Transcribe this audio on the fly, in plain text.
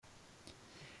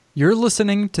You're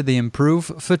listening to the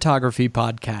Improve Photography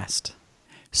Podcast.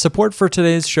 Support for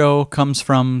today's show comes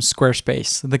from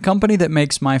Squarespace, the company that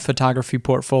makes my photography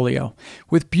portfolio.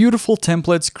 With beautiful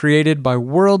templates created by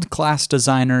world-class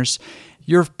designers,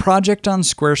 your project on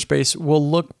Squarespace will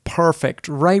look perfect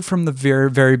right from the very,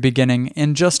 very beginning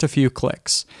in just a few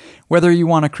clicks. Whether you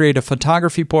want to create a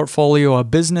photography portfolio, a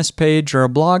business page, or a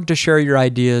blog to share your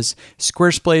ideas,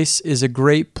 Squarespace is a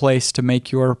great place to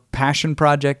make your passion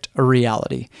project a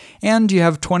reality. And you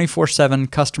have 24/7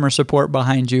 customer support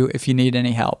behind you if you need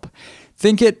any help.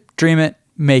 Think it, dream it,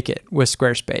 make it with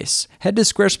Squarespace. Head to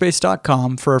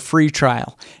squarespace.com for a free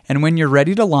trial. And when you're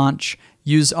ready to launch,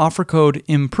 use offer code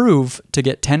IMPROVE to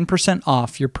get 10%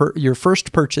 off your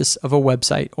first purchase of a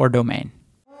website or domain.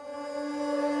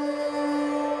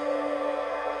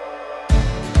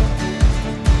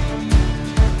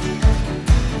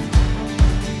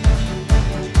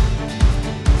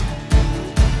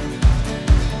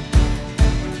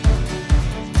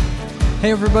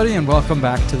 Hey everybody, and welcome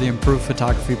back to the Improve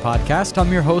Photography Podcast.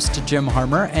 I'm your host, Jim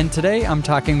Harmer, and today I'm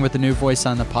talking with a new voice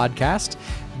on the podcast.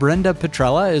 Brenda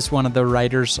Petrella is one of the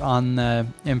writers on the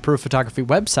Improve Photography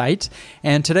website,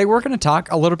 and today we're going to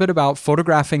talk a little bit about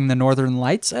photographing the Northern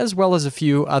Lights as well as a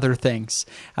few other things.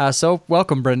 So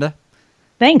welcome, Brenda.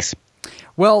 Thanks.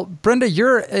 Well, Brenda,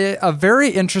 you're a very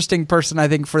interesting person, I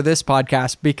think, for this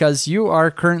podcast because you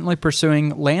are currently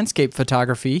pursuing landscape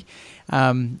photography,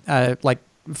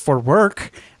 for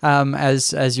work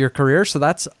as your career. So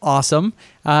that's awesome.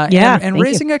 And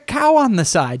raising a cow on the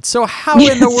side. So how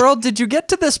in the world did you get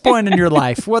to this point in your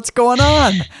life? What's going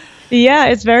on? Yeah,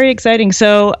 it's very exciting.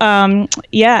 So,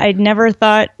 I'd never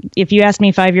thought, if you asked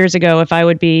me 5 years ago if I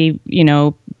would be,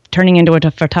 turning into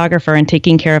a photographer and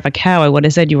taking care of a cow, I would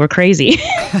have said you were crazy.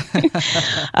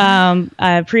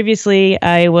 Previously,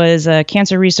 I was a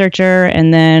cancer researcher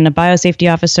and then a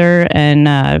biosafety officer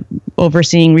and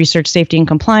overseeing research safety and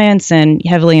compliance and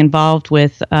heavily involved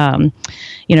with,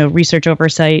 research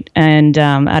oversight and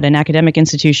at an academic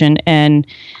institution. And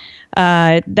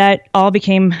that all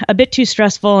became a bit too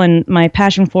stressful, and my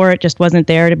passion for it just wasn't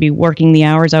there to be working the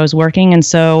hours I was working. And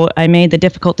so I made the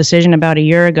difficult decision about a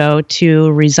year ago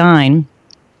to resign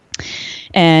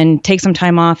and take some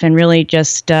time off and really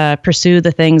just pursue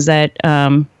the things that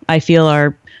I feel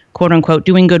are quote unquote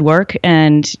doing good work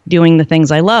and doing the things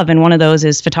I love. And one of those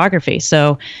is photography.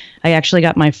 So I actually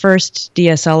got my first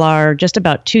DSLR just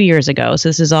about 2 years ago. So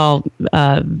this is all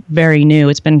very new.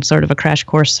 It's been sort of a crash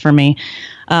course for me.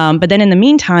 But then in the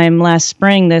meantime, last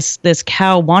spring, this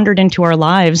cow wandered into our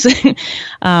lives,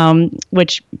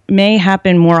 which may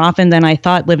happen more often than I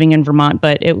thought living in Vermont,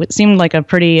 but it seemed like a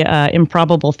pretty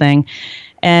improbable thing.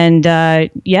 And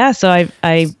so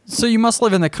I. So you must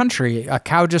live in the country. A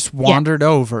cow just wandered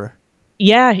over.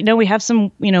 Yeah, we have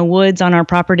some, woods on our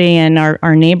property, and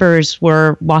our neighbors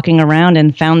were walking around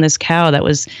and found this cow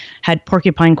that had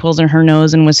porcupine quills in her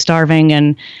nose and was starving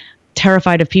and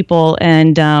terrified of people.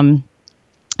 And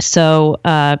so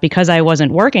because I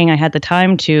wasn't working, I had the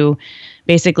time to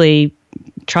basically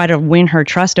try to win her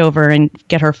trust over and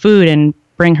get her food and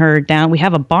bring her down. We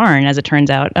have a barn, as it turns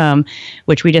out,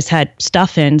 which we just had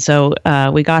stuff in. So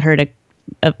we got her to,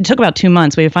 it took about 2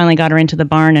 months. We finally got her into the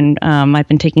barn, and I've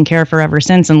been taking care of her ever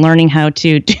since and learning how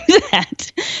to do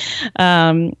that.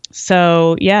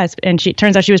 And she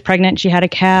turns out she was pregnant. She had a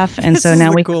calf, and so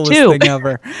now we have two. Thing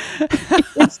ever.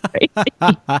 It's crazy.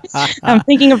 I'm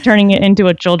thinking of turning it into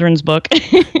a children's book.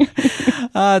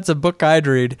 It's a book I'd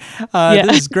read.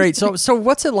 This is great. So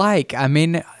what's it like? I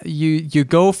mean, you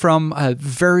go from a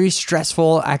very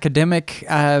stressful academic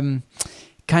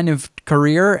kind of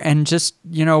career, and just,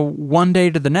 one day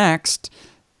to the next,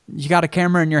 you got a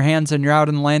camera in your hands and you're out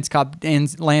in the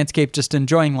landscape just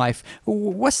enjoying life.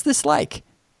 What's this like?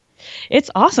 It's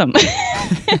awesome.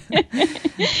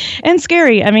 And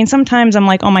scary. I mean, sometimes I'm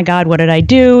like, oh my God, what did I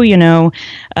do?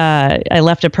 I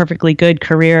left a perfectly good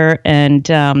career, and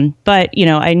but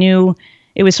I knew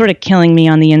it was sort of killing me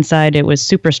on the inside. It was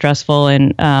super stressful,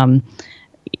 and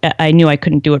I knew I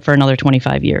couldn't do it for another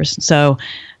 25 years. So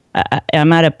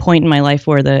I'm at a point in my life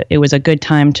where it was a good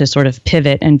time to sort of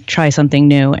pivot and try something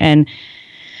new. And,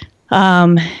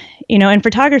 and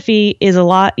photography is a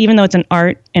lot, even though it's an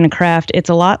art and a craft, it's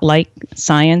a lot like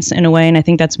science in a way. And I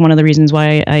think that's one of the reasons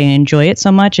why I enjoy it so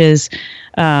much is,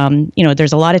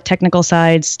 there's a lot of technical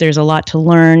sides, there's a lot to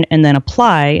learn and then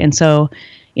apply. And so,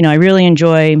 I really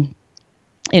enjoy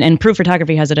and Proof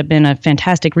Photography has been a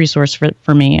fantastic resource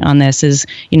for me on this, is,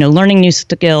 learning new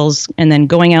skills and then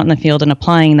going out in the field and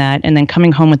applying that, and then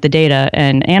coming home with the data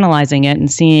and analyzing it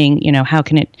and seeing, how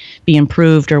can it be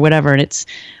improved or whatever. And it's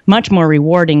much more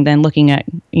rewarding than looking at,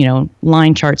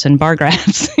 line charts and bar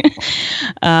graphs.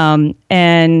 And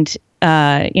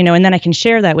then I can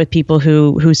share that with people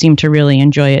who seem to really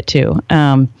enjoy it too.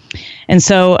 And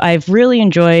so I've really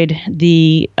enjoyed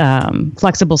the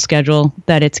flexible schedule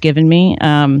that it's given me.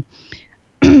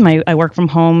 I work from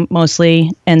home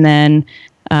mostly, and then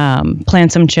plan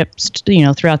some trips,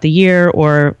 throughout the year.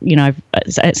 Or,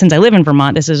 since I live in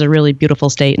Vermont, this is a really beautiful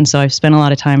state, and so I've spent a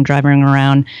lot of time driving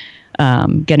around,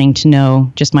 getting to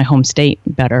know just my home state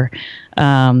better,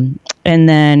 and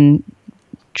then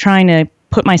trying to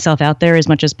put myself out there as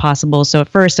much as possible. So at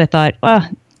first I thought,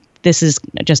 this is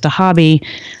just a hobby.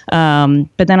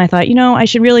 But then I thought, I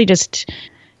should really just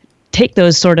take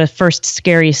those sort of first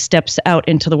scary steps out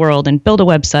into the world and build a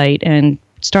website and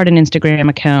start an Instagram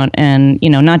account and,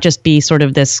 not just be sort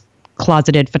of this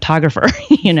closeted photographer,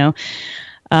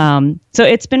 So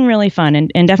it's been really fun.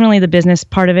 And definitely the business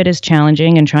part of it is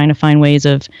challenging and trying to find ways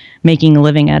of making a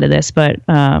living out of this. But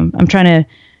I'm trying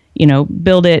to,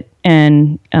 build it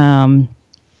and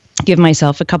give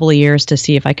myself a couple of years to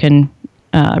see if I can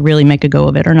really make a go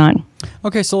of it or not.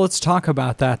 Okay, so let's talk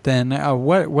about that then.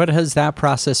 What has that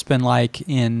process been like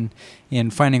in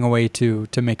finding a way to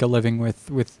make a living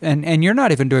with and you're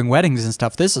not even doing weddings and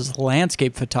stuff. This is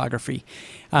landscape photography,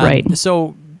 right?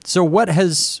 So what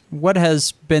has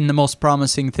been the most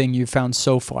promising thing you've found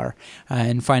so far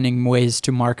in finding ways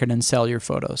to market and sell your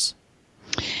photos?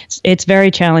 It's very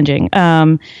challenging.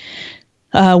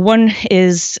 One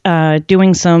is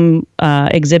doing some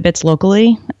exhibits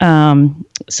locally.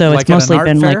 So like it's mostly at an art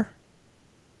been fair?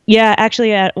 Yeah,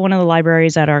 actually at one of the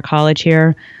libraries at our college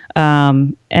here.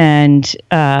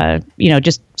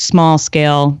 Just small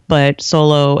scale but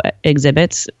solo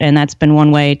exhibits, and that's been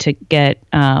one way to get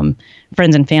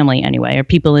friends and family anyway, or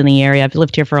people in the area. I've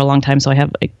lived here for a long time, so I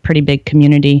have a pretty big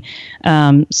community.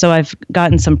 So I've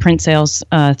gotten some print sales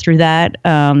through that.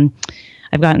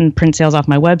 I've gotten print sales off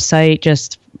my website,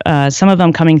 just some of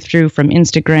them coming through from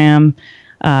Instagram,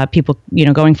 people,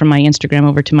 going from my Instagram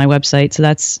over to my website. So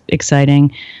that's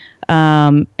exciting.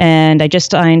 And I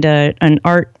just signed an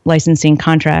art licensing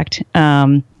contract.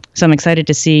 So I'm excited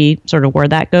to see sort of where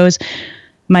that goes.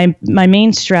 My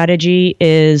main strategy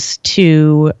is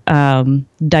to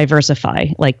diversify.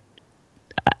 Like,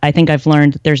 I think I've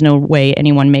learned that there's no way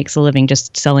anyone makes a living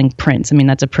just selling prints. I mean,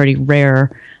 that's a pretty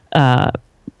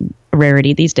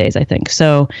rarity these days, I think.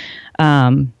 So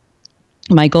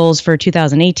my goals for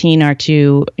 2018 are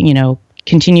to,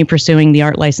 continue pursuing the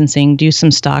art licensing, do some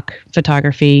stock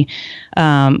photography.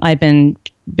 I've been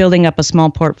building up a small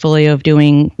portfolio of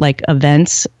doing like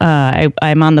events.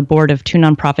 I'm on the board of 2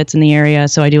 nonprofits in the area,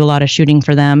 so I do a lot of shooting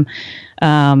for them,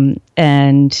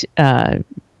 and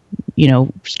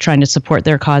trying to support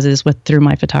their causes through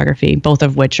my photography, both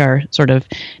of which are sort of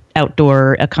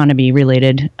outdoor economy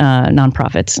related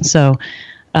nonprofits. So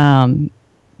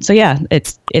yeah,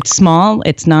 it's small.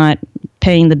 It's not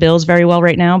paying the bills very well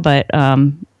right now, but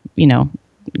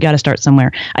got to start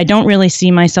somewhere. I don't really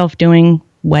see myself doing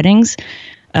weddings,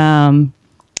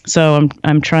 so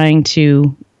I'm trying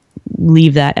to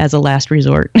leave that as a last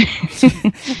resort.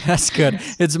 That's good.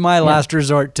 It's my last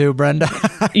resort too, Brenda.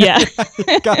 Yeah.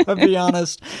 Gotta be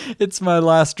honest. It's my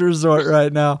last resort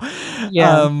right now.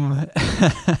 Yeah.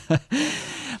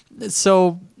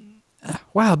 So,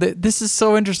 wow, this is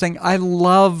so interesting. I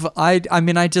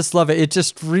just love it. It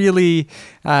just really,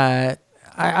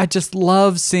 I just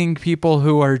love seeing people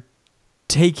who are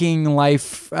taking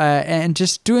life and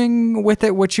just doing with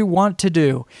it what you want to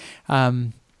do.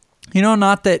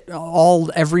 Not that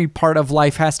every part of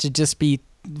life has to just be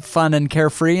fun and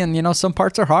carefree, and some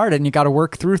parts are hard and you got to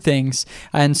work through things,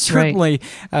 and certainly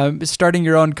starting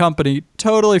your own company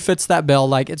totally fits that bill.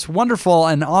 Like, it's wonderful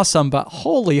and awesome, but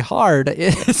holy hard.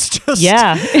 It's just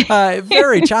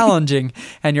very challenging,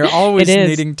 and you're always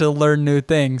needing to learn new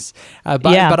things,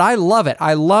 but I love it.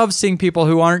 I love seeing people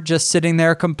who aren't just sitting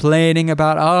there complaining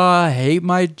about, I hate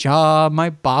my job, my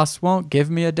boss won't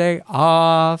give me a day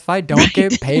off, I don't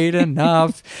get paid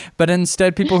enough, but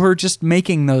instead people who are just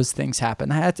making those things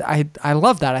happen. I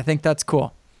love that. I think that's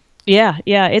cool. Yeah,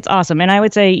 it's awesome. And I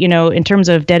would say, in terms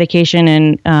of dedication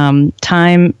and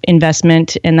time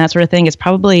investment and that sort of thing, it's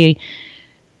probably,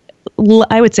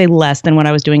 I would say, less than what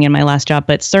I was doing in my last job,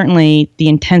 but certainly the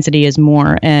intensity is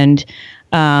more. And,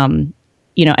 and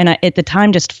at the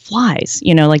time just flies,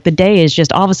 like the day is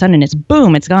just all of a sudden it's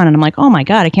boom, it's gone. And I'm like, oh my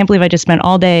God, I can't believe I just spent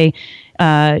all day,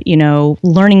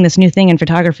 learning this new thing in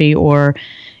photography, or,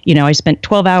 I spent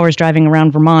 12 hours driving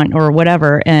around Vermont or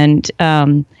whatever, and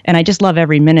I just love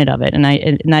every minute of it, and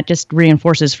that just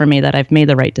reinforces for me that I've made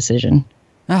the right decision.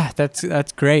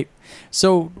 That's great.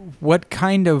 So, what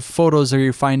kind of photos are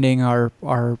you finding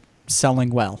are selling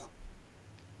well?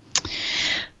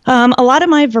 A lot of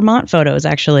my Vermont photos,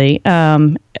 actually,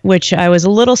 which I was a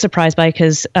little surprised by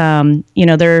because,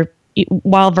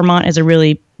 while Vermont is a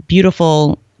really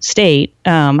beautiful state,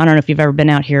 I don't know if you've ever been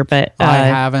out here, but I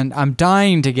haven't. I'm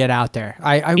dying to get out there.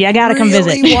 I gotta come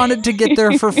visit. really wanted to get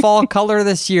there for fall color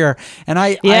this year, and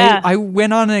I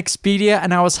went on an Expedia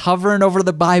and I was hovering over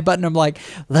the buy button. I'm like,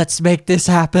 let's make this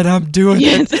happen. I'm doing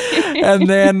it. And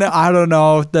then I don't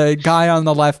know. The guy on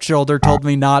the left shoulder told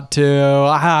me not to.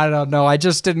 I don't know. I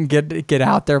just didn't get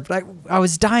out there, but I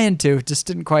was dying to. Just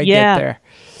didn't quite get there.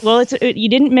 Well, you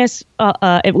didn't miss.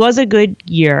 It was a good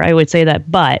year, I would say that,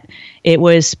 but it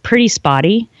was pretty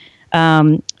spotty.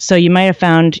 So you might have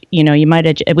found,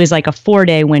 it was like a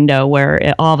 4-day window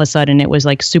where all of a sudden it was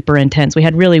like super intense. We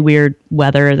had really weird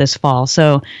weather this fall,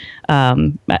 so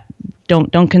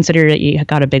don't consider that you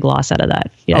got a big loss out of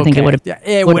that. Yeah, okay. I think it would have. Yeah,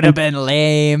 it would have been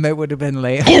lame. It would have been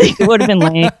lame. It would have been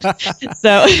lame.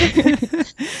 So.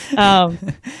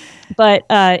 But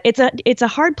it's a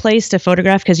hard place to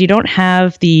photograph because you don't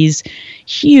have these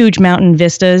huge mountain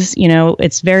vistas.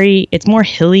 It's more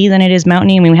hilly than it is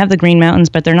mountainy. I mean, we have the Green Mountains,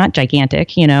 but they're not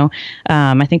gigantic.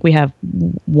 I think we have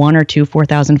 1 or 2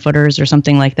 4,000 footers or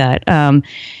something like that.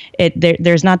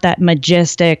 There's not that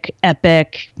majestic,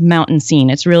 epic mountain scene.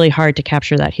 It's really hard to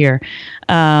capture that here.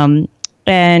 So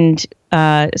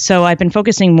I've been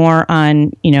focusing more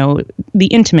on the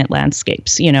intimate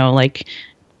landscapes. Like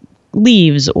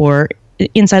leaves or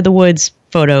inside the woods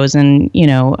photos and,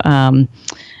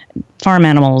 farm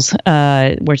animals,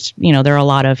 which, there are a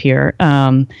lot of here.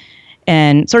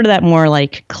 And sort of that more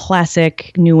like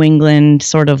classic New England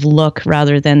sort of look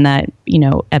rather than that,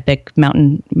 epic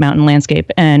mountain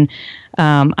landscape. And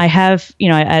I have,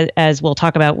 as we'll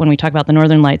talk about when we talk about the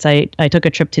Northern Lights, I took a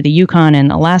trip to the Yukon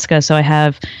and Alaska. So I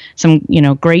have some,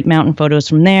 great mountain photos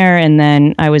from there. And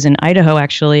then I was in Idaho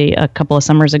actually a couple of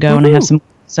summers ago. Woo-hoo. And I have some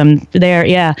there.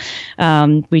 Yeah.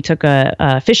 We took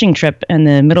a fishing trip in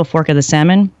the Middle Fork of the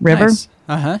Salmon River. Nice.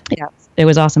 Uh-huh. Yeah, it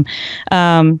was awesome.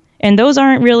 And those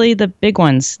aren't really the big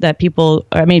ones that people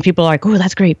are like, oh,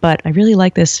 that's great. But I really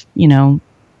like this,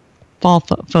 fall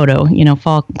photo,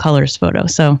 fall colors photo.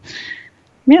 So,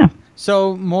 yeah.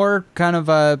 So more kind of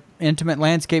a intimate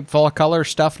landscape, fall color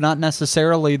stuff, not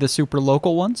necessarily the super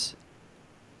local ones?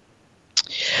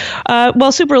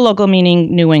 Well, super local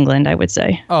meaning New England, I would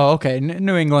say. Oh, okay.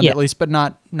 New England at least, but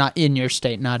not in your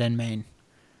state, not in Maine.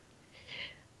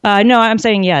 No, I'm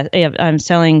saying, I'm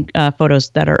selling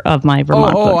photos that are of my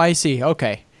Vermont book. I see.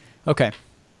 Okay.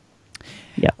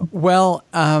 Yeah. Well,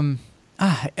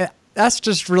 that's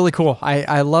just really cool.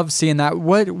 I love seeing that.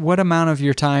 What amount of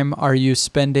your time are you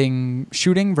spending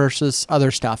shooting versus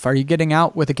other stuff? Are you getting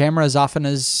out with a camera as often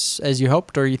as you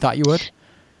hoped or you thought you would?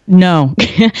 No,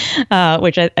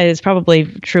 which is probably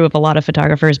true of a lot of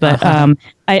photographers. But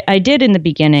I did in the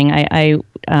beginning. I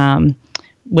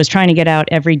was trying to get out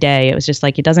every day. It was just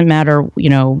like, it doesn't matter,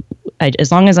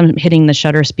 as long as I'm hitting the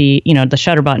shutter speed, the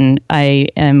shutter button, I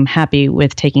am happy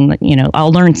with taking,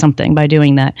 I'll learn something by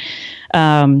doing that.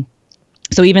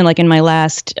 So even like in my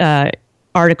last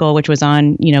article, which was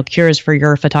on, cures for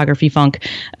your photography funk,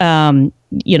 a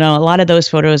lot of those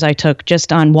photos I took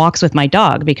just on walks with my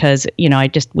dog because, I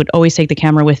just would always take the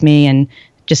camera with me and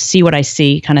just see what I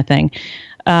see kind of thing.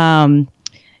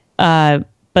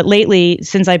 But lately,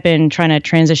 since I've been trying to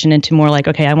transition into more like,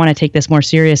 okay, I want to take this more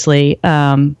seriously,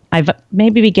 I've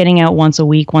maybe be getting out once a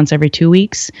week, once every 2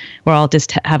 weeks, where I'll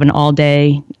just have an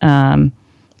all-day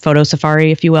photo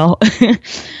safari, if you will.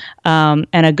 And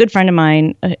a good friend of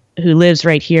mine who lives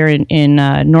right here in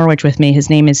Norwich with me, his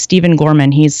name is Stephen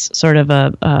Gorman. He's sort of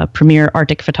a premier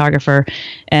Arctic photographer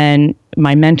and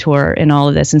my mentor in all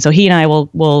of this. And so he and I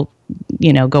will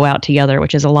go out together,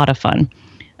 which is a lot of fun.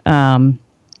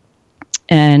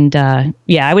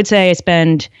 I would say I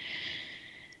spend,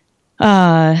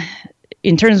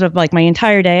 in terms of like my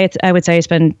entire day, I would say I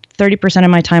spend 30%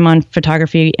 of my time on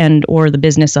photography and or the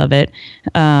business of it,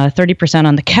 30%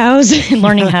 on the cows and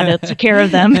learning how to take care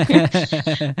of them,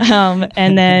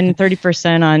 and then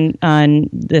 30% on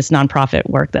this nonprofit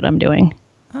work that I'm doing.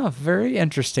 Oh, very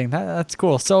interesting. That's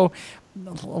cool. So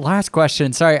last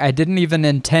question. Sorry, I didn't even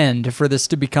intend for this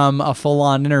to become a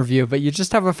full-on interview, but you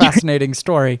just have a fascinating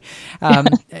story.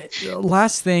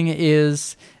 Last thing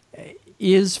is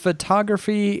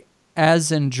photography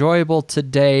as enjoyable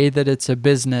today that it's a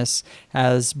business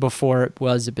as before it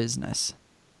was a business?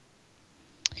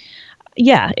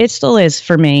 Yeah, it still is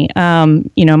for me.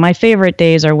 My favorite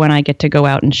days are when I get to go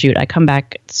out and shoot. I come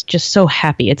back, it's just so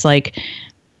happy. It's like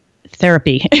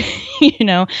therapy, you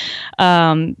know?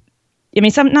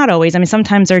 Not always.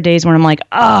 Sometimes there are days when I'm like,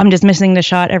 oh, I'm just missing the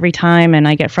shot every time and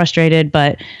I get frustrated,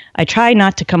 but I try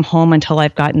not to come home until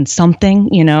I've gotten something,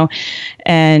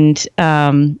 and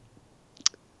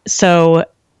so,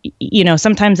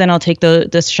 sometimes then I'll take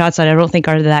the shots that I don't think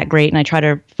are that great and I try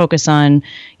to focus on,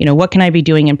 what can I be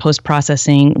doing in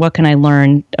post-processing? What can I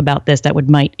learn about this that it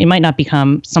might not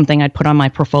become something I'd put on my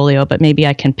portfolio, but maybe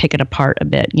I can pick it apart a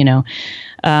bit,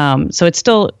 so it's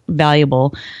still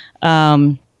valuable.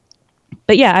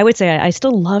 But yeah, I would say I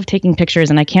still love taking pictures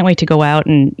and I can't wait to go out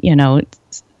and,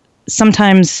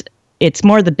 sometimes it's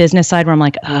more the business side where I'm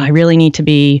like, oh, I really need to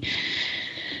be,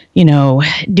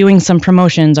 doing some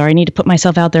promotions or I need to put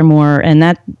myself out there more. And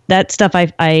that stuff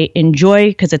I enjoy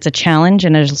because it's a challenge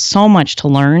and there's so much to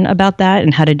learn about that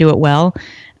and how to do it well.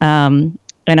 And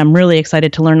I'm really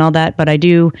excited to learn all that, but I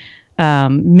do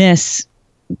miss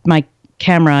my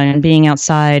camera and being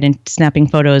outside and snapping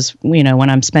photos, when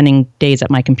I'm spending days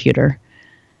at my computer.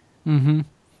 Mm-hmm.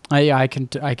 I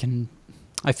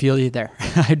feel you there.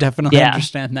 I definitely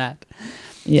understand that.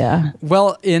 Yeah.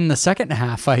 Well, in the second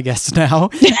half, I guess now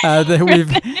that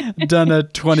we've done a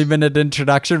 20-minute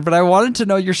introduction, but I wanted to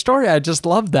know your story. I just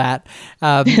love that.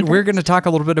 We're going to talk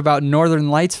a little bit about Northern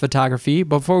Lights photography.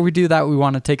 Before we do that, we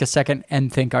want to take a second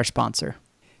and thank our sponsor.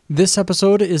 This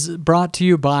episode is brought to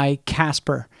you by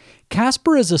Casper.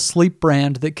 Casper is a sleep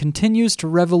brand that continues to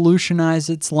revolutionize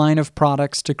its line of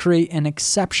products to create an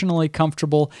exceptionally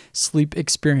comfortable sleep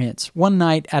experience, one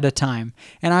night at a time,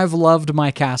 and I've loved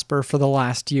my Casper for the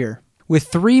last year. With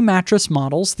 3 mattress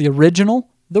models, the Original,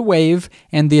 the Wave,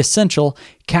 and the Essential,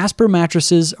 Casper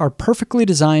mattresses are perfectly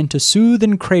designed to soothe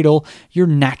and cradle your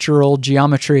natural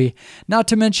geometry. Not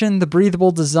to mention, the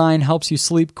breathable design helps you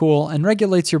sleep cool and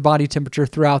regulates your body temperature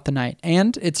throughout the night.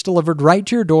 And it's delivered right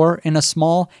to your door in a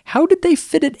small, how did they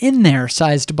fit it in there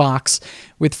sized box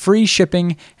with free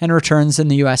shipping and returns in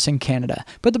the US and Canada.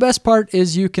 But the best part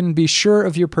is you can be sure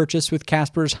of your purchase with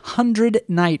Casper's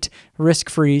 100-night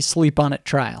risk-free sleep on it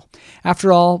trial.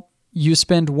 After all, you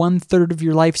spend 1/3 of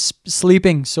your life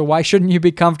sleeping, so why shouldn't you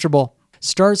be comfortable?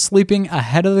 Start sleeping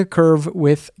ahead of the curve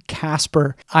with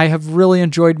Casper. I have really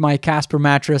enjoyed my Casper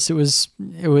mattress. It was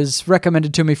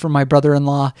recommended to me from my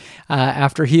brother-in-law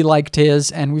after he liked his,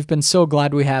 and we've been so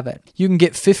glad we have it. You can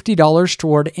get $50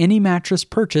 toward any mattress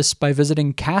purchase by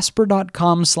visiting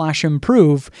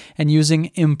casper.com/improve and using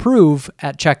improve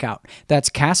at checkout. That's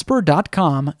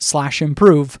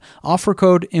casper.com/improve. Offer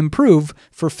code improve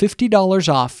for $50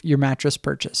 off your mattress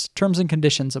purchase. Terms and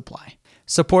conditions apply.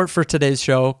 Support for today's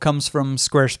show comes from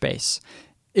Squarespace.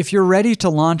 If you're ready to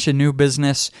launch a new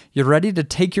business, you're ready to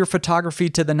take your photography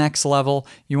to the next level,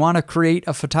 you want to create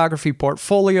a photography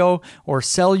portfolio or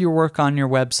sell your work on your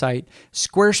website,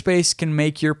 Squarespace can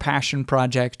make your passion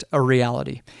project a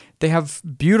reality. They have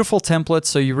beautiful templates,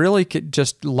 so you really could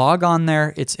just log on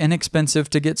there. It's inexpensive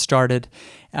to get started.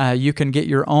 You can get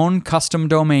your own custom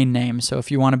domain name. So if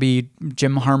you want to be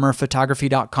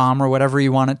jimharmerphotography.com or whatever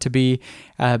you want it to be,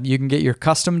 you can get your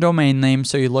custom domain name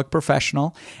so you look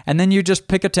professional. And then you just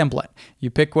pick a template.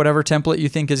 You pick whatever template you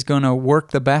think is going to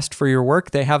work the best for your work.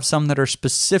 They have some that are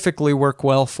specifically work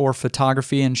well for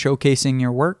photography and showcasing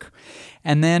your work.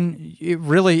 And then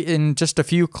really in just a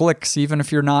few clicks, even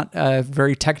if you're not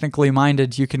very technically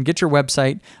minded, you can get your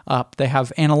website up. They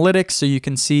have analytics so you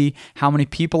can see how many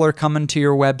people are coming to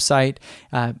your website,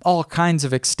 all kinds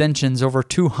of extensions, over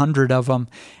 200 of them.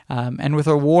 And with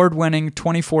award-winning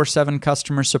 24/7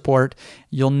 customer support,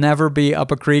 you'll never be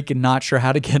up a creek and not sure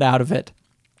how to get out of it.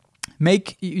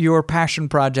 Make your passion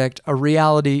project a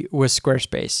reality with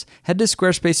Squarespace. Head to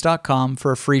squarespace.com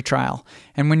for a free trial.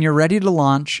 And when you're ready to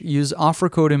launch, use offer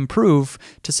code IMPROVE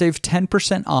to save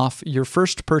 10% off your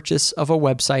first purchase of a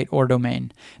website or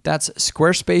domain. That's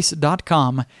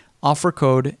squarespace.com, offer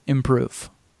code IMPROVE.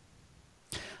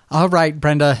 All right,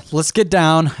 Brenda, let's get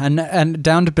down and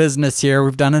down to business here.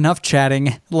 We've done enough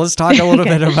chatting. Let's talk a little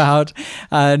bit about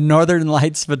Northern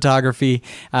Lights photography.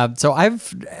 So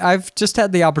I've just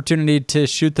had the opportunity to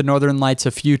shoot the Northern Lights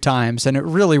a few times, and it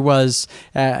really was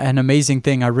an amazing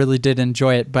thing. I really did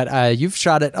enjoy it. But you've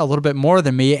shot it a little bit more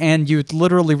than me, and you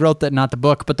literally wrote that, not the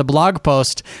book, but the blog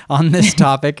post on this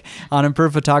topic on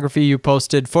Improved Photography. You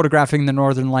posted photographing the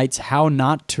Northern Lights, how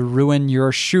not to ruin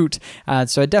your shoot.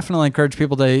 So I definitely encourage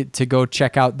people to go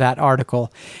check out that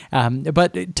article.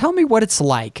 But tell me what it's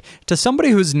like to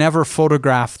somebody who's never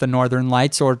photographed the Northern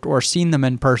Lights or seen them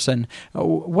in person.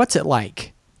 What's it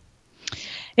like?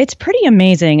 It's pretty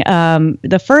amazing.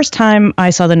 The first time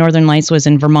I saw the Northern Lights was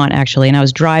in Vermont, actually, and I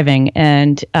was driving,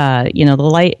 and the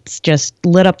lights just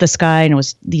lit up the sky, and it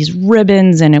was these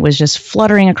ribbons, and it was just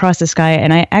fluttering across the sky.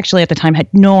 And I actually, at the time, had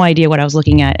no idea what I was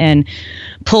looking at, and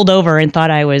pulled over and thought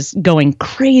I was going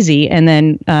crazy. And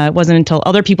then it wasn't until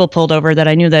other people pulled over that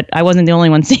I knew that I wasn't the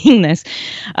only one seeing this.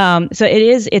 So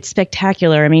it's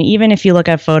spectacular. I mean, even if you look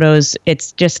at photos,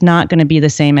 it's just not going to be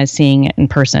the same as seeing it in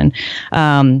person.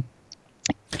 Time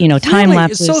Really?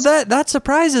 lapses. So that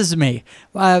surprises me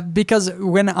because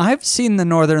when I've seen the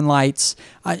Northern Lights,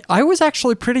 I was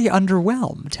actually pretty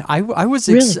underwhelmed.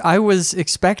 I was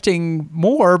expecting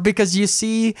more because you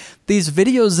see these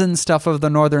videos and stuff of the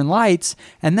Northern Lights,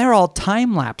 and they're all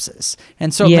time lapses,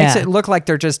 and so it makes it look like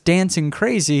they're just dancing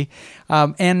crazy.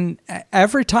 And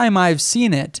every time I've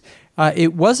seen it.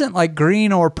 It wasn't like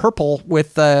green or purple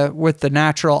with the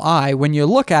natural eye. When you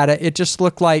look at it, it just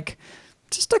looked like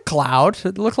just a cloud.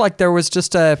 It looked like there was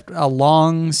just a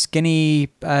long, skinny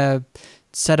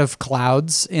set of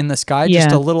clouds in the sky,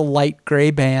 just a little light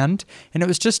gray band. And it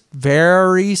was just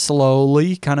very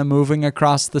slowly kind of moving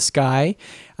across the sky.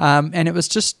 And it was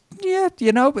just,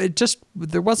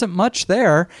 there wasn't much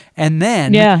there. And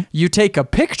then you take a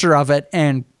picture of it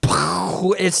and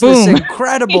it's this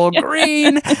incredible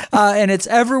green, and it's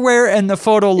everywhere, and the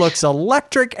photo looks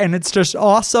electric, and it's just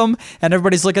awesome, and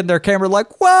everybody's looking at their camera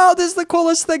like, wow, this is the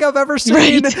coolest thing I've ever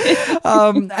seen. Right.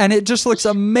 And it just looks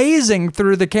amazing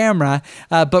through the camera,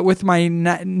 but with my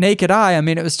naked eye, I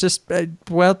mean, it was just, pretty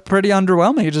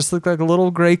underwhelming. It just looked like a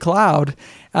little gray cloud.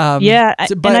 But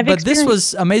this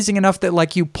was amazing enough that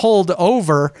like you pulled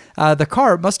over the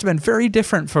car. It must have been very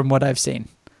different from what I've seen.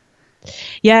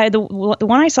 Yeah, the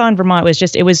one I saw in Vermont was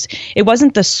just it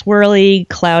wasn't the swirly,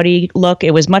 cloudy look.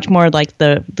 It was much more like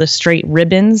the straight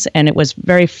ribbons, and it was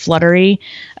very fluttery.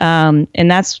 And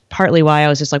that's partly why I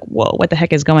was just like, whoa, what the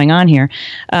heck is going on here?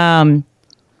 And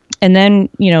then,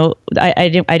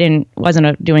 I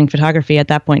wasn't doing photography at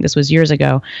that point. This was years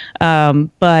ago.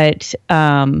 The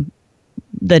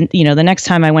next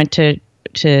time I went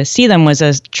to see them was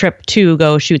a trip to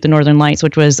go shoot the Northern Lights,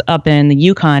 which was up in the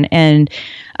Yukon, and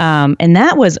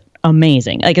that was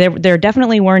amazing. Like there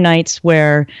definitely were nights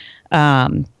where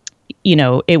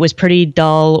it was pretty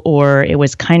dull or it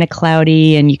was kind of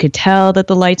cloudy and you could tell that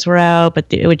the lights were out, but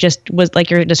it just was like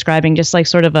you're describing, just like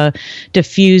sort of a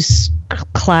diffuse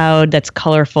cloud that's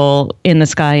colorful in the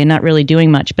sky and not really doing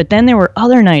much. But then there were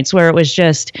other nights where it was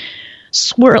just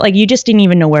like you just didn't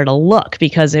even know where to look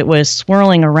because it was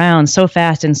swirling around so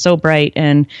fast and so bright.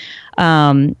 And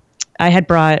I had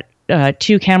brought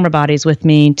 2 camera bodies with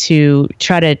me to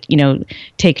try to,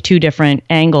 take 2 different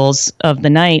angles of the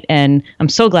night. And I'm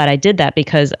so glad I did that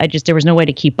because there was no way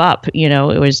to keep up,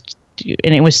 it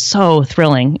was so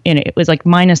thrilling. And it was like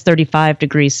minus 35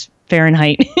 degrees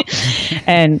Fahrenheit.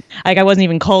 And like, I wasn't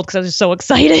even cold because I was just so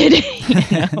excited.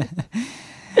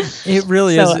 It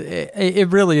really is. It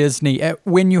really is neat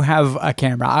when you have a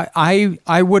camera.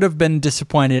 I would have been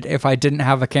disappointed if I didn't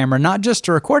have a camera, not just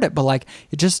to record it, but like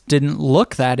it just didn't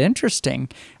look that interesting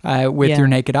with your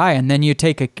naked eye. And then you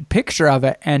take a picture of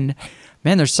it, and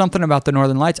man, there's something about the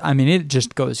Northern Lights. I mean, it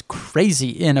just goes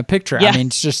crazy in a picture. Yeah. I mean,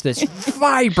 it's just this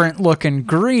vibrant looking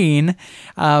green,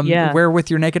 where with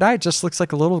your naked eye, it just looks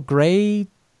like a little gray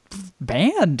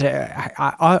band.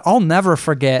 I'll never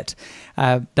forget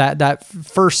that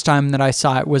first time that I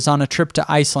saw it was on a trip to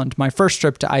Iceland. My first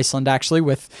trip to Iceland, actually,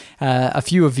 with a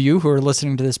few of you who are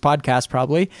listening to this podcast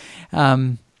probably.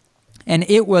 And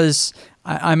it was,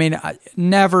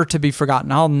 never to be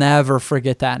forgotten. I'll never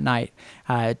forget that night.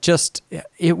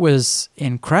 It was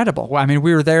incredible. I mean,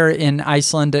 we were there in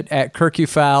Iceland at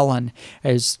Kirkjufell, and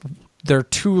there are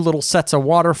 2 little sets of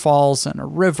waterfalls and a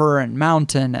river and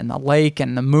mountain and the lake,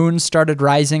 and the moon started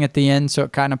rising at the end, so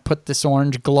it kind of put this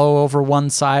orange glow over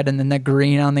one side and then the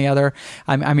green on the other.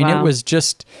 Wow. It was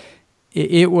just,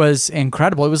 it was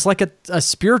incredible. It was like a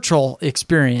spiritual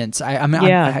experience. I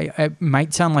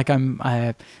might sound like I'm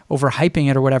overhyping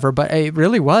it or whatever, but it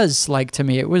really was like, to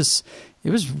me, it was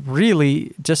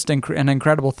really just an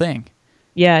incredible thing.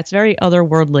 Yeah, it's very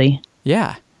otherworldly.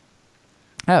 Yeah.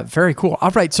 Very cool. All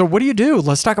right, so what do you do?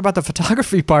 Let's talk about the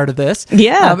photography part of this.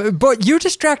 Yeah. But you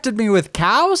distracted me with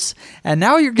cows, and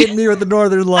now you're getting me with the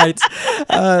Northern Lights.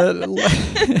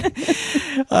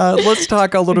 Let's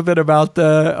talk a little bit about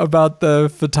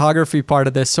the photography part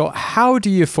of this. So how do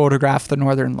you photograph the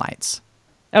Northern Lights?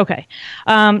 Okay.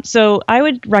 So I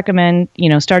would recommend,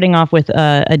 starting off with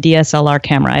a DSLR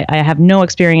camera. I have no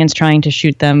experience trying to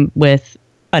shoot them with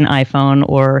an iPhone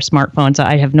or smartphone, so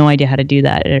I have no idea how to do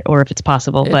that or if it's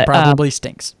possible. It probably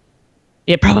stinks.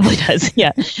 It probably does.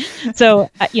 Yeah. So,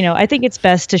 I think it's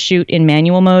best to shoot in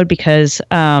manual mode because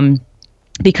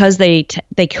they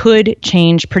could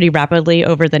change pretty rapidly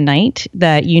over the night,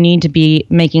 that you need to be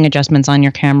making adjustments on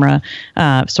your camera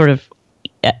sort of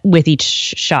with each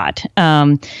shot.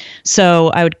 So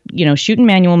I would, shoot in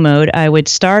manual mode. I would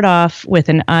start off with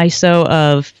an ISO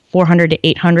of 400 to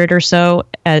 800 or so,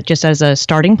 just as a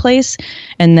starting place.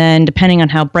 And then depending on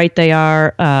how bright they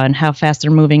are and how fast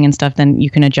they're moving and stuff, then you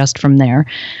can adjust from there.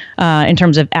 In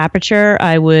terms of aperture,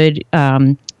 I would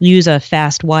use a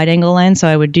fast wide angle lens. So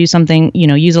I would do something,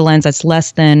 use a lens that's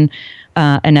less than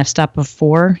an f-stop of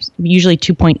 4. Usually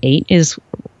 2.8 is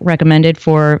recommended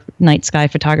for night sky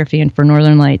photography and for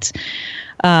northern lights.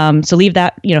 So leave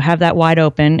that, have that wide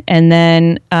open. And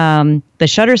then the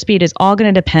shutter speed is all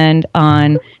going to depend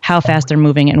on how fast they're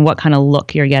moving and what kind of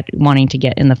look you're wanting to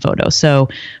get in the photo. So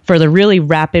for the really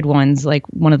rapid ones, like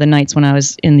one of the nights when I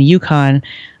was in the Yukon,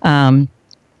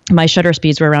 my shutter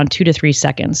speeds were around 2 to 3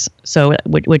 seconds, so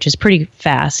which is pretty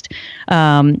fast.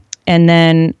 And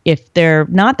then if they're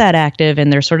not that active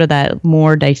and they're sort of that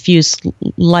more diffuse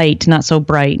light, not so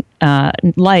bright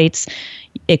lights,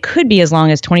 it could be as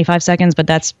long as 25 seconds, but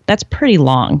that's pretty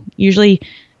long. Usually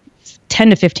 10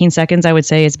 to 15 seconds, I would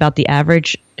say, is about the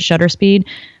average shutter speed.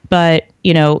 But,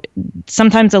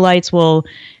 sometimes the lights will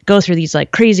go through these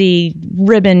like crazy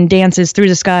ribbon dances through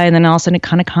the sky, and then all of a sudden it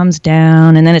kind of comes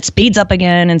down and then it speeds up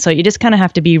again. And so you just kind of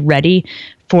have to be ready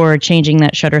for changing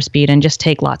that shutter speed and just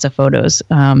take lots of photos.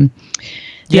 The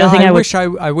other thing I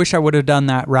wish I would have done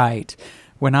that right.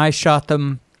 When I shot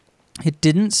them, it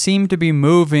didn't seem to be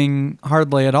moving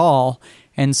hardly at all.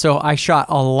 And so I shot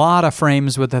a lot of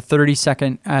frames with a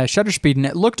 30-second shutter speed, and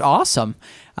it looked awesome.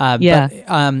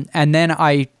 And then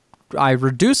I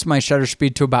reduced my shutter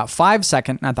speed to about 5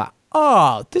 seconds, and I thought,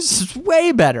 oh, this is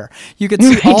way better. You could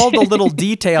see all the little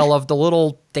detail of the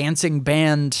little dancing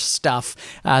band stuff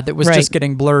that was just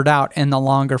getting blurred out in the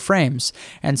longer frames.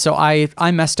 And so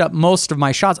I messed up most of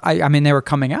my shots. I mean, they were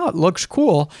coming out. It looks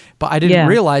cool, but I didn't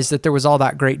realize that there was all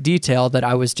that great detail that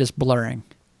I was just blurring.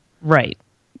 Right.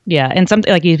 Yeah, and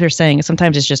something like you were saying,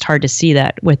 sometimes it's just hard to see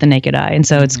that with the naked eye, and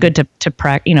so it's good to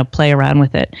play around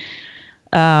with it.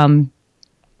 And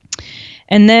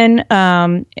then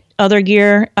other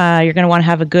gear, you're going to want to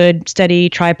have a good steady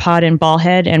tripod and ball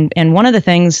head. And one of the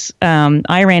things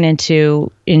I ran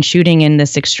into in shooting in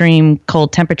this extreme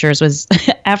cold temperatures was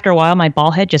after a while, my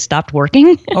ball head just stopped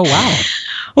working. Oh, wow.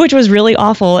 Which was really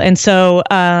awful. And so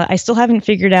I still haven't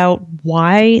figured out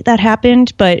why that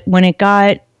happened. But when it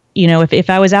got, if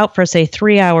I was out for, say,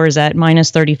 3 hours at minus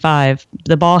 35,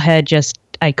 the ball head just,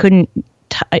 I couldn't,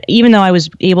 even though I was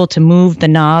able to move the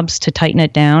knobs to tighten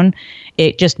it down,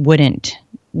 it just wouldn't.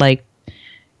 Like,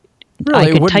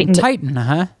 really, it wouldn't tighten,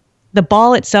 huh? The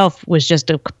ball itself was just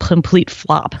a complete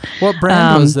flop. What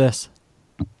brand was this?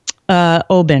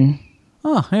 Oben.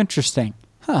 Oh, interesting.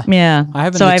 Huh. Yeah. I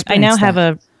haven't. So I now have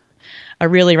a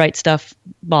really right stuff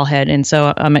ball head, and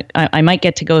so I might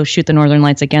get to go shoot the Northern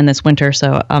Lights again this winter.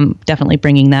 So I'm definitely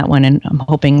bringing that one, and I'm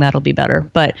hoping that'll be better.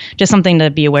 But just something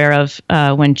to be aware of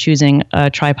when choosing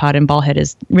a tripod and ball head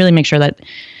is really make sure that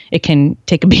it can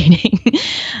take a beating.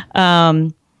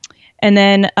 And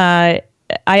then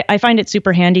I find it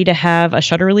super handy to have a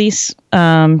shutter release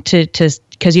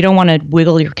because you don't want to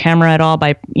wiggle your camera at all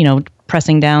by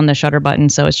pressing down the shutter button.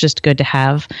 So it's just good to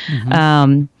have.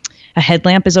 Mm-hmm. A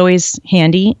headlamp is always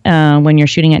handy when you're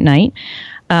shooting at night.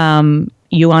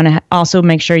 You want to also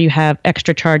make sure you have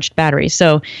extra charged batteries.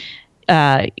 So,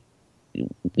 we're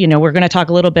going to talk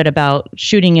a little bit about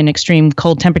shooting in extreme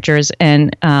cold temperatures.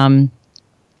 And,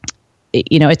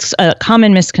 it's a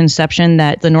common misconception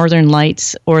that the Northern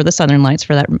Lights, or the Southern Lights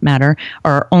for that matter,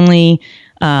 are only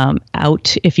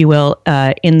out, if you will,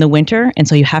 in the winter. And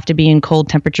so you have to be in cold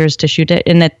temperatures to shoot it.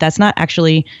 And that's not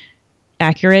actually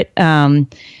accurate.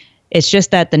 It's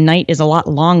just that the night is a lot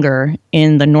longer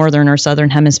in the northern or southern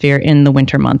hemisphere in the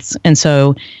winter months. And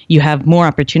so you have more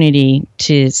opportunity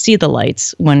to see the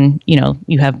lights when,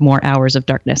 you have more hours of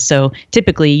darkness. So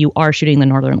typically you are shooting the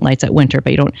Northern Lights at winter,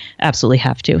 but you don't absolutely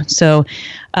have to. So,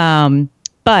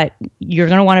 but you're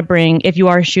going to want to bring, if you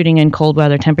are shooting in cold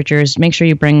weather temperatures, make sure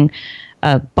you bring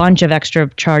a bunch of extra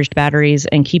charged batteries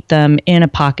and keep them in a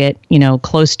pocket,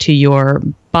 close to your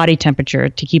body temperature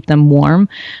to keep them warm.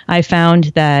 I found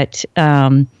that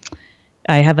I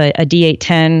have a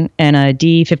D810 and a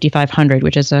D5500,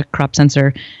 which is a crop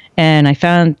sensor. And I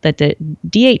found that the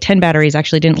D810 batteries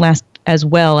actually didn't last as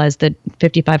well as the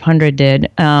 5500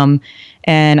 did. And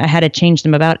I had to change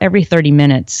them about every 30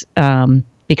 minutes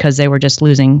because they were just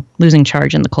losing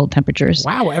charge in the cold temperatures.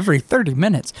 Wow, every 30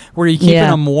 minutes. Were you keeping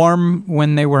them warm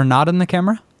when they were not in the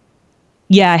camera?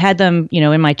 Yeah, I had them,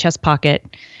 in my chest pocket.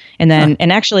 And then,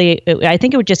 and actually, I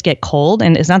think it would just get cold.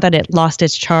 And it's not that it lost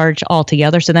its charge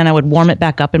altogether. So then I would warm it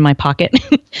back up in my pocket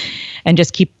and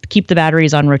just keep the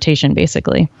batteries on rotation,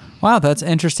 basically. Wow, that's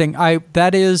interesting.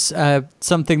 That is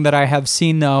something that I have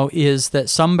seen, though, is that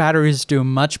some batteries do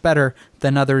much better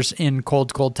than others in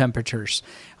cold temperatures.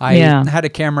 I had a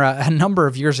camera a number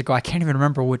of years ago. I can't even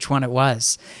remember which one it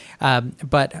was.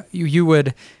 But you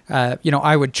would,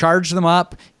 I would charge them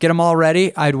up, get them all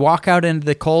ready. I'd walk out into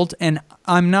the cold, and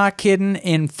I'm not kidding,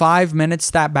 in 5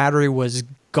 minutes, that battery was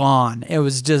gone. It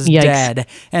was just dead.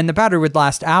 And the battery would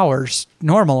last hours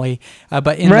normally,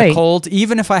 but in the cold,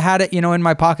 even if I had it, in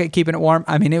my pocket, keeping it warm,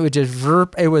 I mean, it would just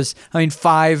it was,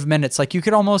 5 minutes. Like you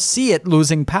could almost see it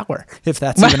losing power, if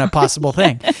that's even a possible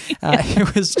thing.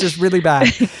 It was just really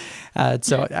bad.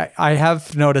 So I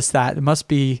have noticed that. It must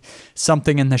be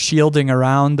something in the shielding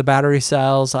around the battery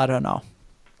cells. I don't know.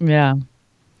 Yeah.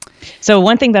 So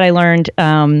one thing that I learned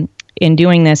in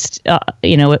doing this, a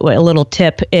little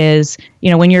tip is,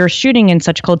 when you're shooting in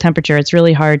such cold temperature, it's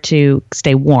really hard to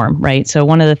stay warm, right? So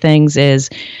one of the things is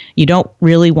you don't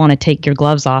really want to take your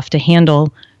gloves off to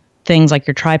handle things like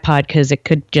your tripod, because it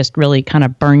could just really kind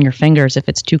of burn your fingers if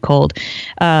it's too cold.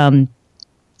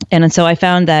 And so I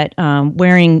found that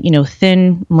wearing,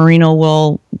 thin merino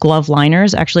wool glove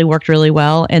liners actually worked really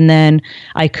well. And then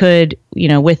I could,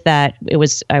 with that,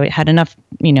 I had enough,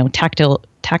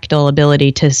 tactile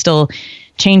ability to still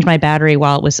change my battery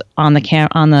while it was on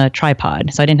the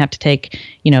tripod. So I didn't have to take,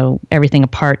 everything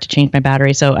apart to change my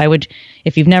battery. So I would,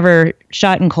 if you've never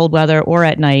shot in cold weather or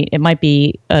at night, it might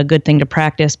be a good thing to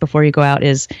practice before you go out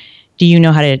is, do you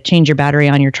know how to change your battery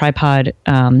on your tripod,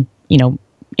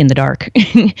 in the dark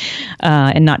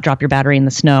and not drop your battery in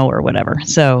the snow or whatever.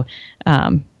 So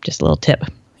just a little tip.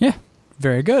 Yeah,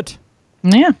 very good.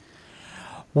 Yeah.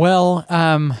 Well,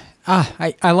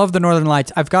 I love the Northern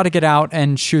Lights. I've got to get out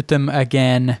and shoot them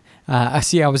again. I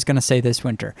was going to say this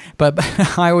winter, but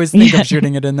I always think of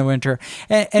shooting it in the winter.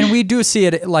 And we do see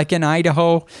it, like in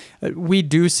Idaho, we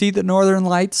do see the Northern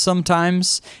Lights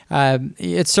sometimes.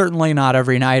 It's certainly not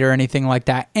every night or anything like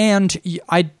that. And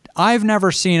I've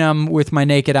never seen them with my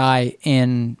naked eye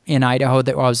in Idaho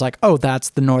that I was like, oh,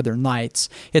 that's the Northern Lights.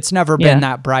 It's never been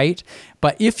that bright.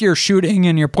 But if you're shooting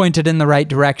and you're pointed in the right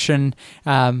direction,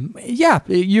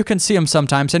 you can see them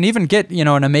sometimes and even get,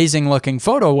 an amazing looking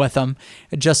photo with them.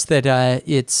 Just that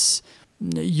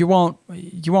you won't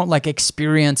like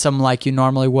experience them like you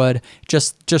normally would.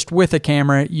 Just with a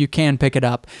camera, you can pick it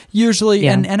up. Usually,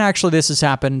 and actually this has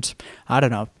happened, I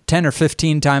don't know, 10 or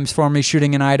 15 times for me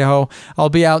shooting in Idaho. I'll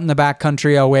be out in the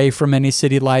backcountry away from any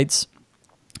city lights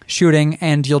shooting,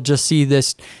 and you'll just see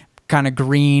this kind of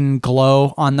green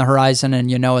glow on the horizon, and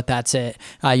that's it.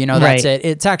 That's it.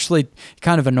 It's actually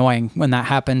kind of annoying when that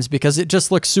happens because it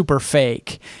just looks super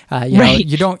fake.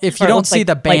 You don't see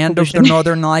the band of the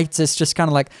Northern Lights, it's just kind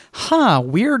of like,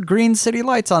 weird green city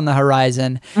lights on the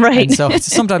horizon. Right. And so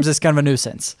sometimes it's kind of a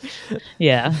nuisance.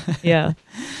 Yeah. Yeah.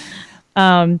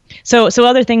 So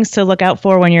other things to look out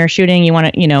for when you're shooting, you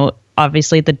want to,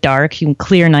 obviously the dark,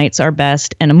 clear nights are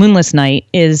best, and a moonless night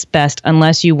is best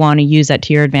unless you want to use that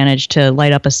to your advantage to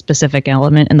light up a specific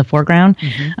element in the foreground.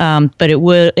 Mm-hmm. But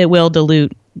it will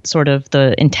dilute sort of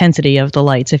the intensity of the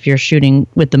lights if you're shooting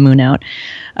with the moon out.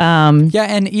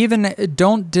 And even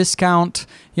don't discount,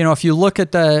 if you look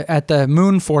at the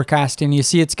moon forecast and you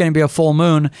see it's going to be a full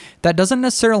moon, that doesn't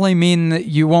necessarily mean that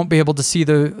you won't be able to see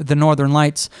the Northern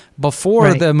Lights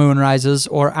before the moon rises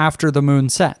or after the moon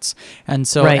sets. And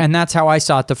so, and that's how I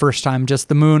saw it the first time, just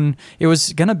the moon. It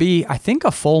was going to be, I think,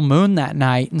 a full moon that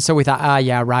night. And so we thought,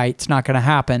 it's not going to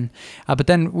happen. But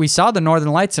then we saw the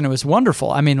Northern Lights and it was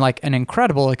wonderful. I mean, like an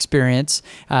incredible experience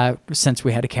since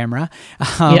we had a camera.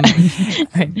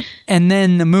 And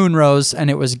then the moon rose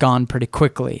and it was gone pretty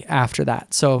quickly after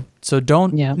that. So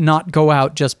don't not go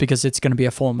out just because it's going to be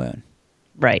a full moon.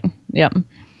 Right. Yep.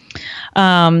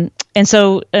 And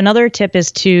so another tip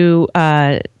is to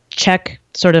check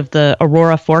sort of the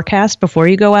aurora forecast before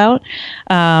you go out.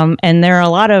 And there are a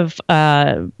lot of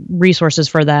resources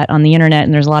for that on the internet,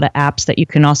 and there's a lot of apps that you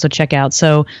can also check out.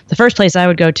 So the first place I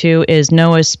would go to is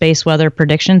NOAA's Space Weather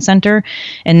Prediction Center,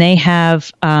 and they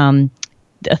have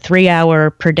a 3-hour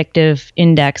predictive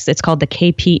index. It's called the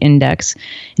KP index.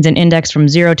 It's an index from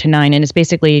 0 to 9, and it's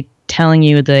basically telling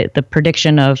you the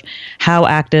prediction of how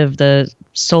active the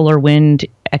solar wind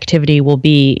activity will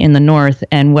be in the north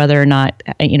and whether or not,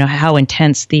 how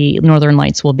intense the Northern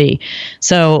Lights will be.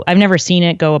 So I've never seen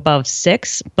it go above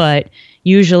 6, but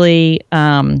usually,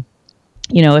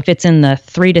 if it's in the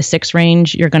 3 to 6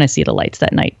 range, you're going to see the lights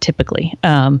that night typically.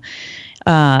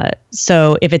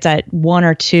 So if it's at 1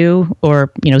 or 2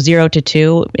 or 0 to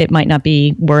 2, it might not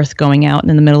be worth going out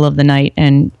in the middle of the night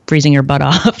and freezing your butt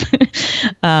off,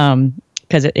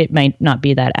 because it might not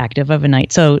be that active of a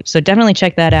night. So definitely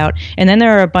check that out. And then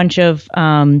there are a bunch of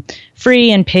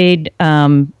free and paid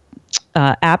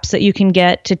apps that you can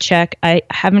get to check. I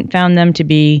haven't found them to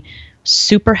be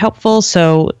super helpful.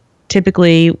 So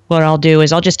typically what I'll do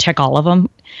is I'll just check all of them.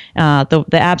 The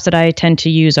apps that I tend to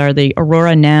use are the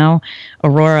Aurora Now,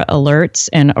 Aurora Alerts,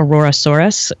 and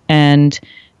Aurorasaurus. And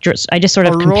I just sort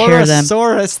of compare them.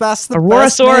 Aurorasaurus, that's the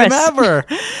best name ever.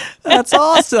 That's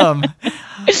awesome.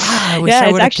 I wish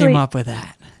I would have came up with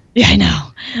that. Yeah, I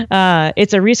know.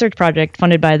 It's a research project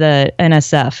funded by the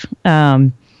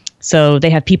NSF. So they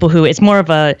have people who, it's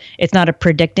not a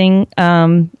predicting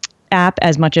app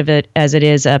as much of it as it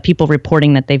is people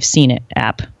reporting that they've seen it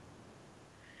app.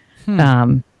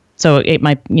 So it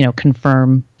might,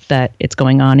 confirm that it's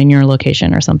going on in your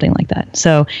location or something like that.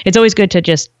 So it's always good to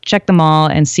just check them all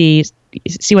and see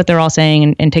what they're all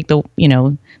saying and take the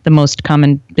most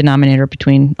common denominator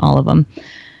between all of them,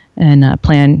 and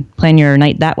plan your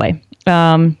night that way.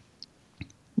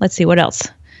 Let's see what else.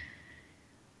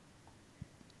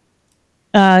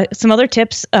 Some other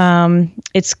tips.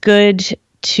 It's good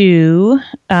to.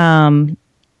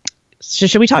 So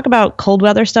should we talk about cold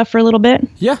weather stuff for a little bit?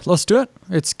 Yeah, let's do it.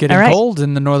 It's getting cold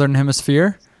in the northern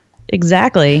hemisphere.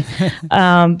 Exactly.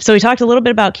 So we talked a little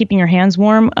bit about keeping your hands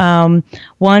warm.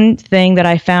 One thing that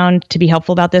I found to be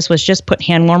helpful about this was just put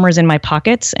hand warmers in my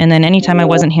pockets. And then anytime I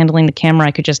wasn't handling the camera,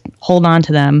 I could just hold on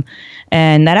to them.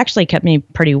 And that actually kept me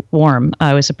pretty warm.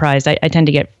 I was surprised. I tend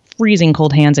to get freezing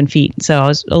cold hands and feet. So I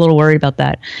was a little worried about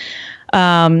that.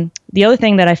 The other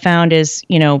thing that I found is,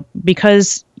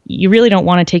 because you really don't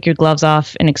want to take your gloves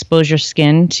off and expose your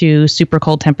skin to super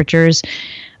cold temperatures.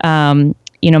 My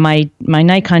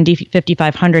Nikon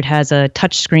D5500 has a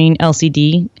touchscreen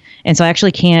LCD, and so I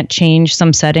actually can't change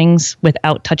some settings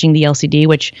without touching the LCD,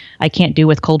 which I can't do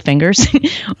with cold fingers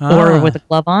or with a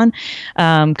glove on,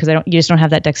 because you just don't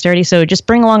have that dexterity. So just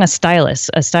bring along a stylus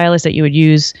that you would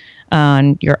use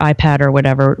on your iPad or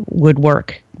whatever would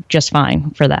work just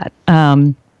fine for that.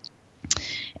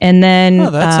 And then,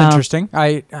 that's interesting.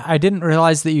 I didn't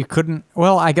realize that you couldn't.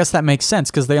 Well, I guess that makes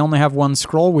sense because they only have one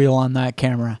scroll wheel on that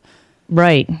camera.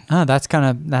 Right. Oh, that's kind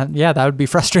of that. Yeah, that would be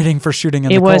frustrating for shooting in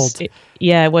the cold.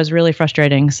 It was really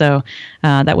frustrating. So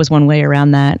that was one way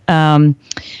around that.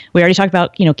 We already talked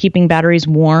about keeping batteries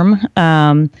warm,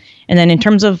 and then in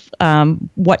terms of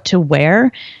what to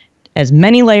wear, as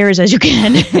many layers as you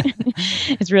can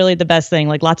is really the best thing.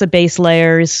 Like lots of base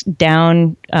layers,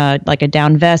 down, like a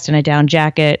down vest and a down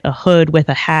jacket, a hood with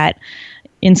a hat,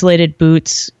 insulated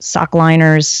boots, sock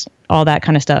liners, all that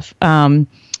kind of stuff.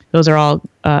 Those are all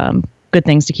good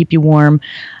things to keep you warm.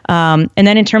 And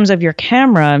then in terms of your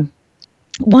camera,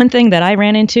 one thing that I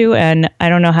ran into, and I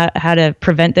don't know how to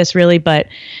prevent this really, but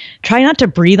try not to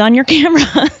breathe on your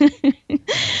camera.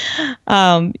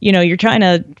 You're trying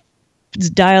to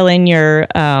dial in your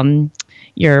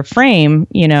frame,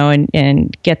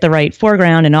 and get the right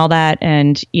foreground and all that.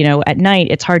 And, at night,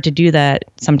 it's hard to do that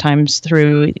sometimes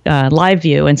through live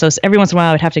view. And so every once in a while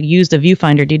I would have to use the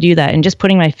viewfinder to do that. And just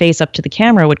putting my face up to the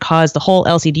camera would cause the whole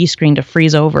LCD screen to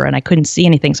freeze over and I couldn't see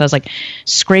anything. So I was like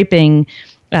scraping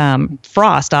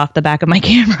frost off the back of my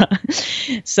camera.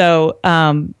 So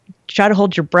try to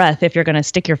hold your breath if you're going to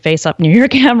stick your face up near your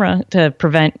camera to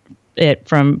prevent it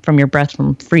from your breath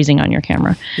from freezing on your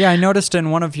camera. Yeah, I noticed in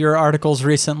one of your articles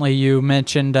recently you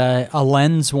mentioned a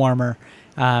lens warmer.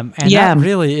 That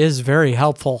really is very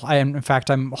helpful. In fact,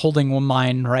 I'm holding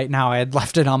mine right now. I had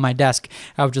left it on my desk,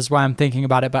 which is why I'm thinking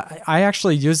about it. But I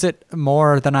actually use it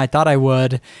more than I thought I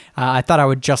would. I thought I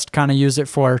would just kind of use it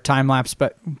for time lapse.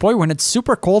 But boy, when it's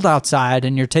super cold outside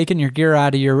and you're taking your gear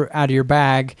out of your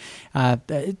bag,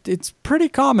 it's pretty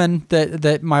common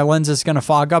that my lens is going to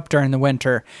fog up during the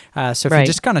winter. So if you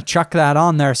just kind of chuck that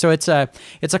on there, so it's a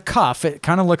cuff. It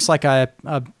kind of looks like a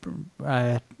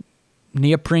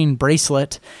neoprene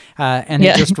bracelet, and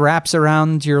it just wraps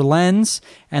around your lens,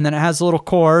 and then it has a little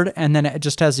cord, and then it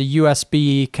just has a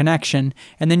USB connection,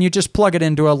 and then you just plug it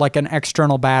into an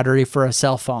external battery for a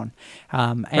cell phone.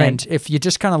 And if you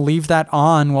just kind of leave that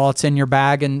on while it's in your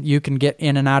bag, and you can get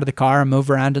in and out of the car and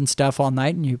move around and stuff all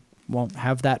night, and you won't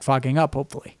have that fogging up,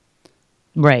 hopefully.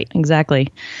 Right, exactly.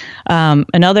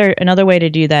 Another way to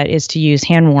do that is to use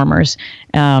hand warmers,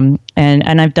 and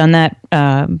I've done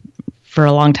that for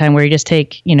a long time, where you just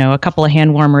take, a couple of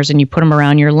hand warmers and you put them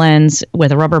around your lens with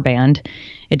a rubber band.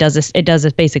 It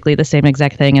does basically the same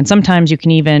exact thing. And sometimes you can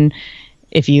even,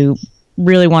 if you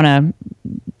really want to,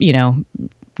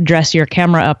 dress your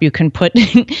camera up, you can put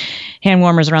hand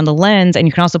warmers around the lens, and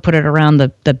you can also put it around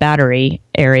the battery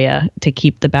area to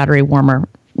keep the battery warmer,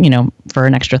 for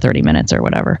an extra 30 minutes or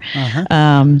whatever.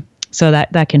 So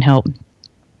that can help.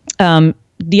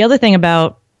 The other thing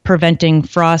about preventing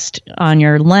frost on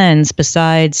your lens,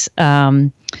 besides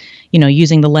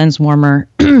using the lens warmer,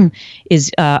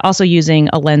 is also using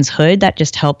a lens hood. That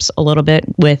just helps a little bit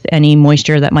with any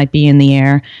moisture that might be in the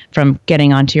air from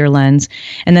getting onto your lens.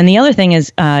 And then the other thing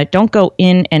is, don't go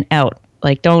in and out.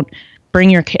 Like, don't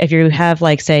bring if you have,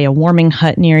 like, say, a warming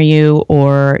hut near you,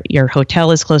 or your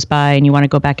hotel is close by and you want to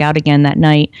go back out again that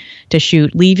night to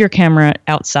shoot, leave your camera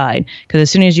outside, because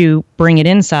as soon as you bring it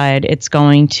inside, it's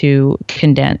going to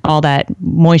condense. All that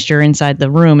moisture inside the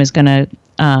room is going to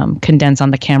condense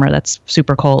on the camera that's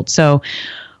super cold. So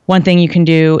one thing you can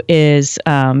do is,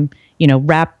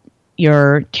 wrap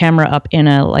your camera up in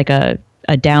a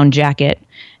down jacket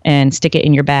and stick it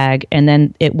in your bag, and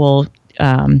then it will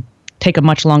take a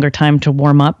much longer time to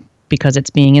warm up because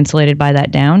it's being insulated by that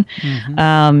down.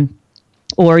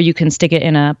 Or you can stick it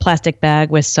in a plastic bag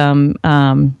with some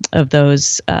of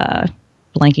those,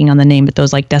 blanking on the name, but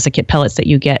those like desiccant pellets that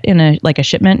you get in a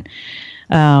shipment.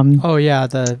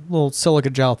 The little silica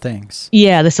gel things.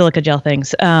 Yeah, the silica gel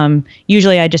things.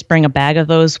 Usually I just bring a bag of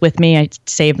those with me. I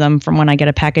save them from when I get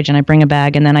a package, and I bring a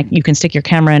bag, and then you can stick your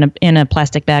camera in a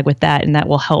plastic bag with that, and that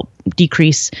will help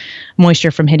decrease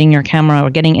moisture from hitting your camera or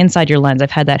getting inside your lens.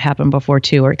 I've had that happen before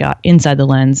too, or it got inside the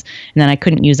lens, and then I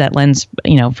couldn't use that lens,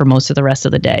 for most of the rest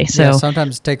of the day. So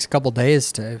sometimes it takes a couple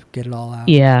days to get it all out.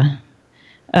 Yeah.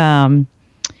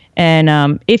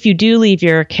 If you do leave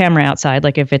your camera outside,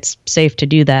 like if it's safe to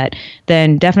do that,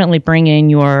 then definitely bring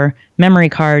in your memory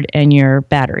card and your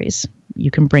batteries. You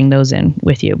can bring those in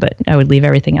with you, but I would leave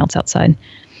everything else outside.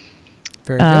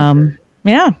 Very good.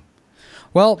 Yeah.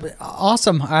 Well,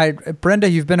 awesome. Brenda,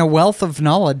 you've been a wealth of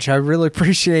knowledge. I really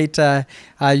appreciate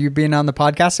you being on the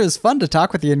podcast. It was fun to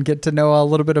talk with you and get to know a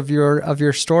little bit of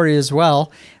your story as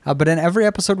well. But in every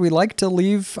episode, we like to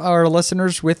leave our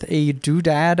listeners with a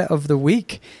doodad of the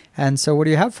week. And so what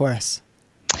do you have for us?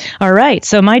 All right.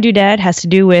 So my doodad has to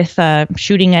do with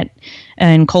shooting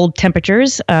in cold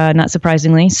temperatures, not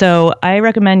surprisingly. So I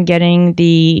recommend getting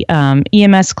the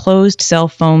EMS closed cell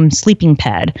foam sleeping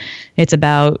pad. It's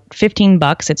about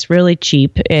 $15. It's really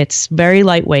cheap. It's very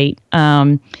lightweight.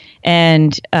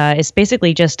 And it's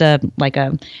basically just a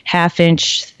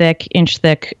inch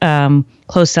thick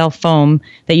closed cell foam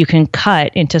that you can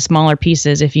cut into smaller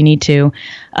pieces if you need to,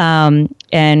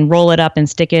 and roll it up and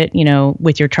stick it,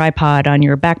 with your tripod on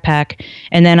your backpack.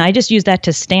 And then I just use that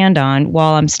to stand on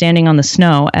while I'm standing on the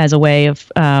snow as a way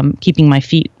of keeping my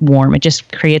feet warm. It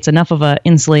just creates enough of an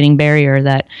insulating barrier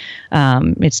that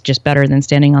it's just better than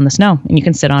standing on the snow, and you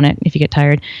can sit on it if you get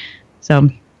tired. So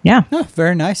yeah. Oh,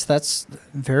 very nice. That's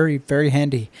very, very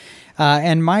handy.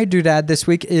 And my doodad this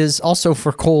week is also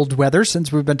for cold weather,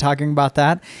 since we've been talking about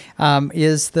that,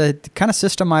 is the kind of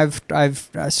system I've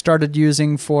started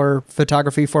using for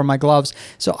photography for my gloves.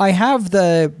 So I have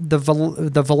the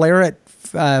Valerit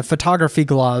photography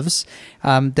gloves.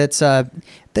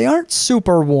 They aren't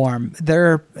super warm.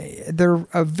 They're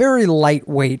a very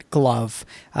lightweight glove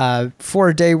for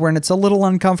a day when it's a little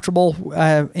uncomfortable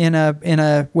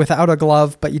without a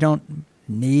glove, but you don't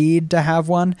need to have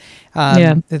one.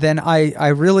 Then I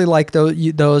really like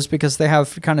those because they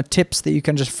have kind of tips that you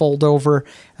can just fold over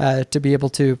to be able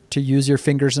to use your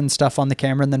fingers and stuff on the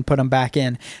camera and then put them back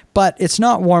in. But it's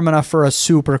not warm enough for a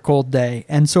super cold day.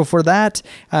 And so for that,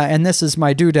 and this is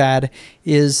my doodad,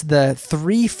 is the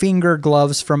 3-finger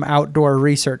gloves from Outdoor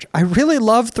Research. I really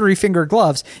love 3-finger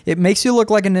gloves. It makes you look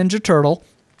like a Ninja Turtle.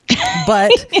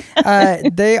 But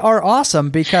they are awesome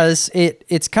because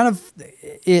it's kind of,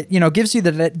 gives you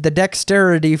the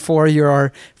dexterity for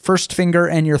your first finger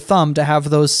and your thumb to have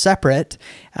those separate.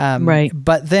 Right.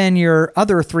 But then your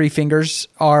other 3 fingers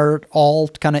are all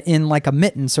kind of in like a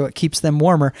mitten, so it keeps them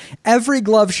warmer. Every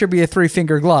glove should be a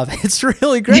 3-finger glove. It's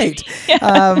really great.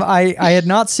 I had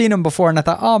not seen them before, and I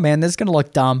thought, oh man, this is going to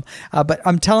look dumb. But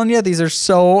I'm telling you, these are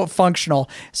so functional.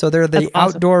 So they're the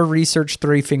awesome. Outdoor Research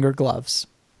 3-finger gloves.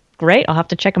 Great. I'll have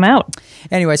to check them out.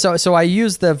 Anyway, so I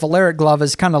use the Valerit glove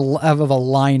as kind of a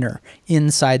liner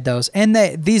inside those. And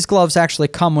these gloves actually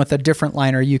come with a different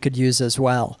liner you could use as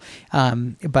well.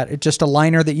 But it's just a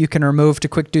liner that you can remove to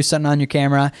quick do something on your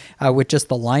camera with just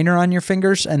the liner on your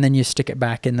fingers, and then you stick it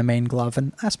back in the main glove.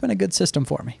 And that's been a good system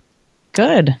for me.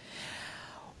 Good.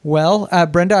 Well,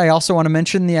 Brenda, I also want to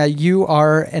mention you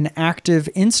are an active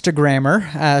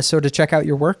Instagrammer. So to check out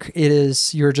your work,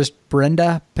 you're just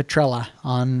Brenda Petrella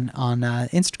on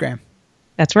Instagram.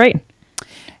 That's right.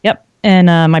 Yep. And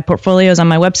my portfolio is on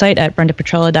my website at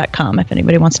brendapetrella.com if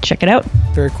anybody wants to check it out.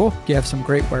 Very cool. You have some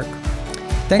great work.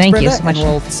 Thanks, Thank Brenda, you so much. And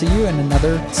we'll see you in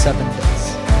another 7 days.